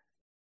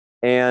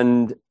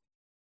 And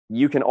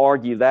you can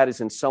argue that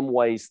is in some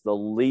ways the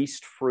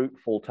least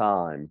fruitful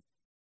time.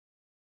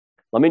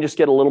 Let me just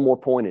get a little more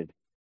pointed.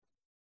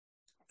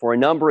 For a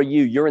number of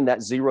you, you're in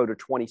that 0 to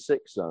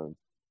 26 zone.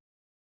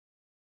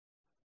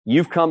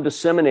 You've come to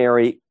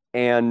seminary,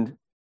 and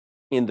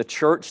in the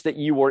church that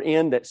you were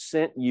in that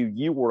sent you,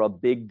 you were a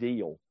big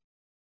deal.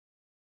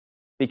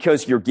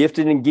 Because you're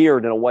gifted and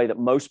geared in a way that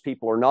most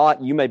people are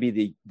not. You may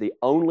be the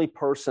only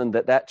person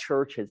that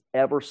church has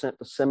ever sent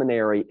to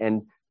seminary,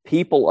 and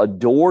people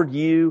adored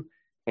you,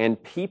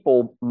 and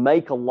people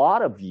make a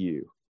lot of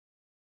you.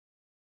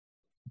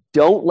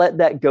 Don't let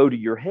that go to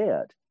your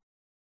head.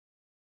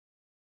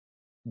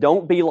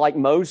 Don't be like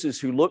Moses,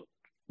 who looked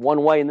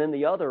one way and then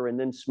the other and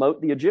then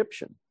smote the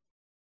Egyptian.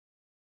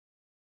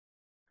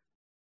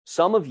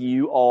 Some of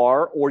you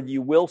are, or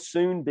you will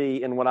soon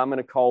be, in what I'm going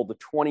to call the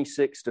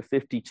 26 to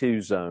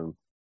 52 zone.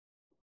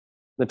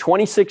 The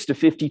 26 to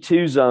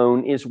 52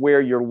 zone is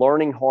where you're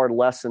learning hard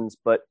lessons,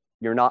 but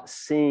you're not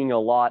seeing a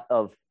lot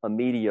of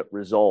immediate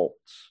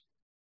results.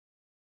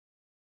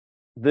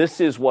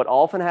 This is what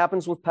often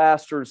happens with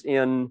pastors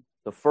in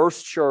the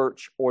first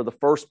church or the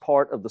first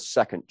part of the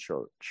second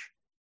church.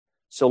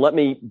 So let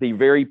me be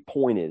very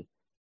pointed.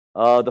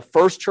 The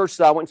first church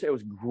that I went to, it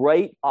was a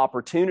great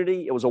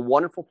opportunity. It was a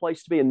wonderful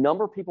place to be. A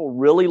number of people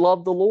really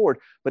loved the Lord,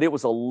 but it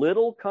was a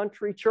little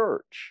country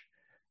church,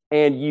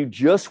 and you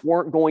just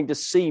weren't going to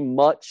see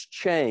much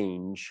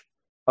change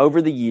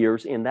over the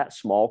years in that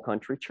small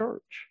country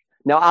church.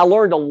 Now, I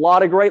learned a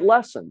lot of great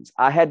lessons.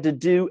 I had to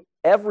do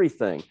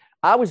everything.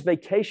 I was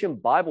vacation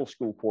Bible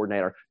school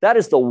coordinator. That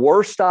is the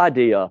worst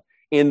idea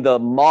in the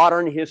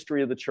modern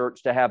history of the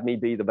church, to have me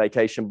be the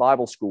vacation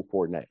Bible school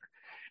coordinator.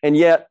 And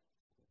yet,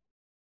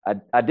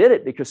 I did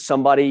it because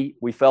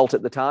we felt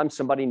at the time,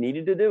 somebody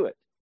needed to do it.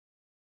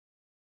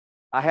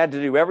 I had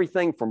to do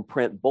everything from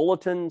print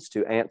bulletins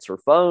to answer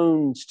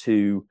phones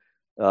to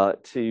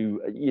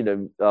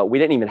We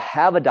didn't even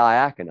have a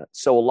diaconate.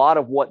 So a lot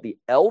of what the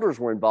elders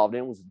were involved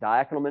in was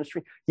diaconal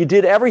ministry. You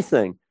did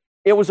everything.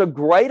 It was a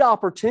great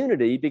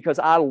opportunity because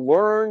I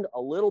learned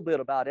a little bit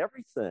about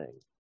everything.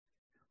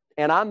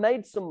 And I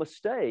made some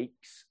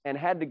mistakes and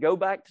had to go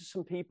back to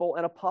some people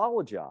and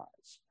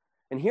apologize.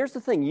 And here's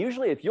the thing.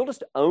 Usually if you'll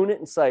just own it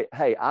and say,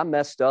 hey, I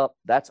messed up,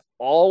 that's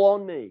all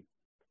on me.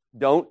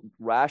 Don't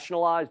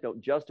rationalize,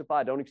 don't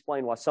justify, don't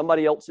explain why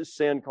somebody else's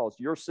sin caused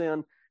your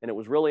sin, and it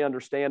was really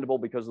understandable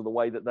because of the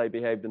way that they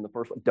behaved in the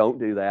first place. Don't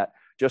do that.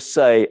 Just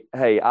say,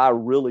 hey, I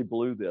really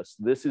blew this.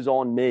 This is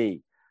on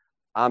me.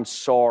 I'm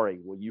sorry.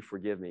 Will you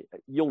forgive me?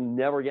 You'll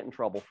never get in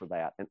trouble for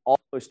that. And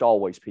almost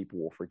always people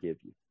will forgive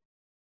you.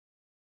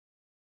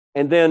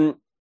 And then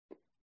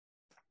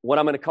what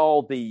I'm going to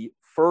call the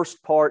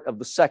first part of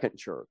the second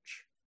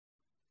church,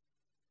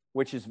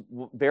 which is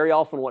very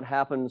often what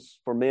happens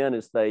for men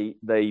is they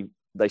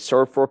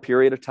serve for a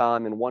period of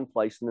time in one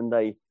place, and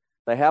then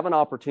they have an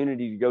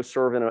opportunity to go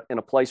serve in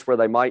a place where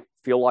they might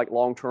feel like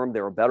long-term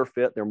they're a better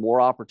fit, there are more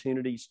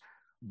opportunities.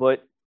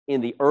 But in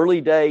the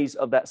early days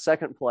of that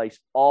second place,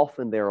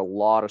 often there are a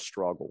lot of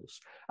struggles.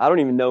 I don't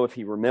even know if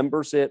he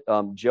remembers it.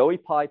 Dr.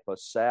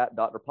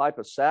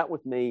 Pipa sat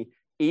with me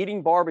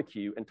eating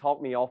barbecue and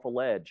talked me off a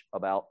ledge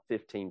about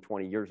 15,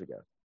 20 years ago.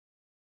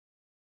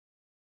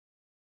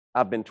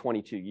 I've been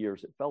 22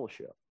 years at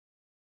Fellowship.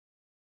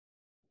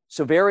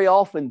 So very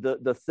often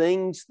the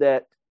things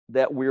that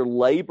we're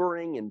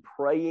laboring and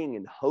praying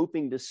and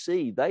hoping to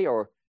see,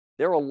 they're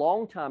a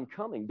long time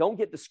coming. Don't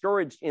get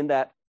discouraged in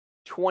that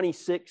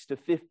 26 to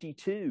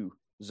 52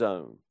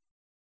 zone.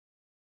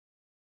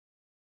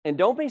 And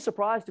don't be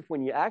surprised if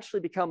when you actually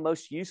become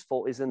most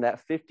useful is in that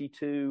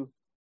 52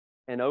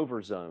 and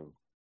over zone.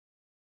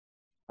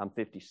 I'm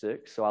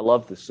 56, so I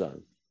love this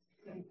zone.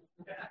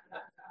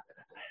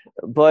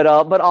 But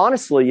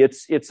honestly,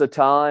 it's a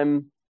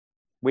time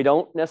we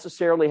don't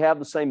necessarily have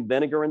the same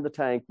vinegar in the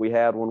tank we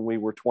had when we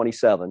were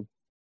 27,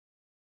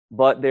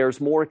 but there's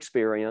more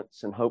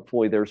experience, and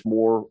hopefully there's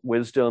more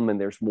wisdom,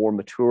 and there's more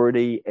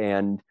maturity,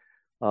 and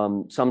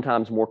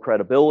sometimes more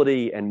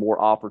credibility and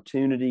more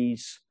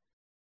opportunities.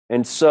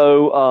 And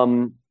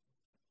so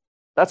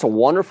that's a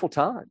wonderful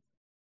time.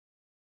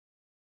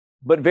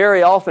 But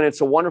very often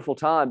it's a wonderful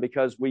time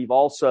because we've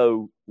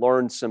also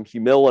learned some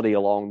humility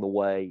along the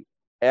way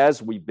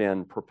as we've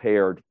been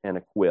prepared and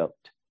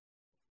equipped.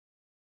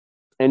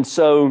 And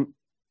so,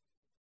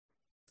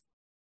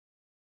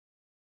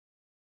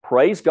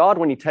 praise God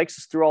when He takes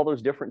us through all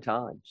those different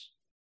times.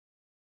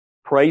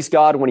 Praise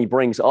God when He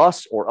brings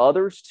us or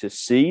others to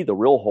see the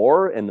real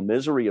horror and the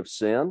misery of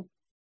sin.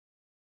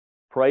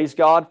 Praise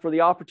God for the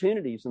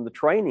opportunities and the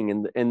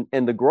training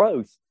and the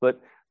growth,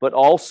 but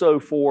also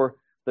for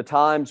the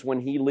times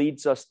when He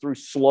leads us through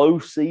slow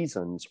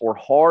seasons or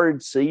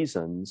hard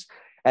seasons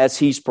as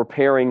He's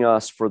preparing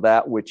us for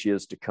that which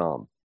is to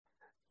come.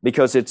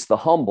 Because it's the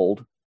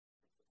humbled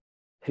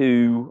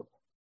who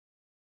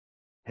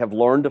have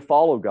learned to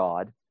follow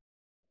God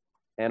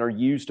and are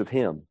used of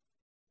Him.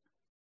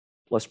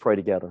 Let's pray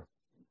together.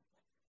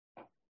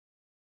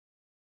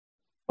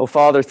 Oh,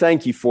 Father,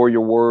 thank You for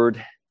Your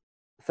word.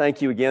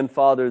 Thank You again,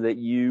 Father, that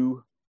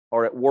You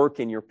are at work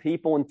in Your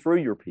people and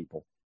through Your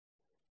people.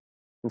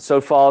 And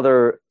so,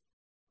 Father,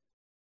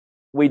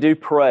 we do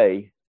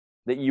pray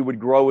that You would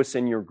grow us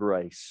in Your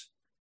grace.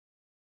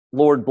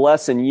 Lord,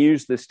 bless and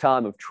use this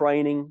time of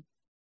training,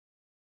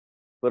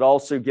 but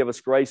also give us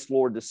grace,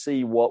 Lord, to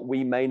see what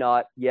we may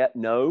not yet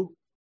know.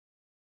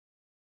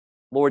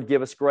 Lord,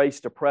 give us grace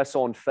to press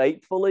on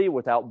faithfully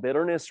without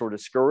bitterness or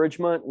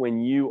discouragement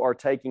when You are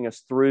taking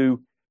us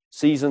through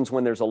seasons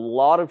when there's a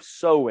lot of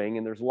sowing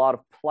and there's a lot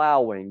of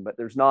plowing, but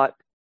there's not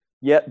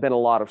yet been a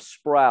lot of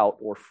sprout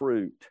or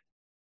fruit.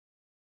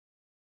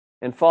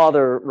 And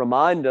Father,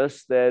 remind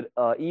us that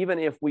even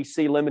if we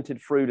see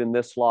limited fruit in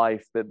this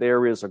life, that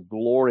there is a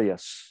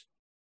glorious,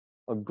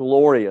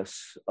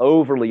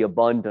 overly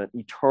abundant,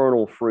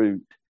 eternal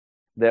fruit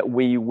that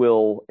we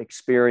will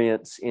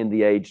experience in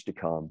the age to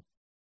come.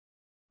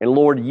 And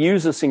Lord,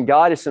 use us and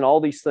guide us in all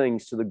these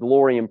things to the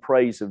glory and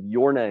praise of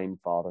Your name,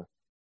 Father.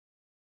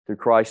 Through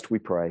Christ we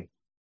pray.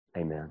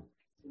 Amen.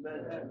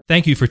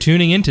 Thank you for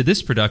tuning in to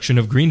this production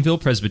of Greenville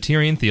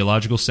Presbyterian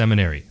Theological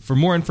Seminary. For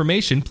more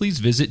information, please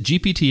visit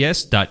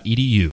gpts.edu.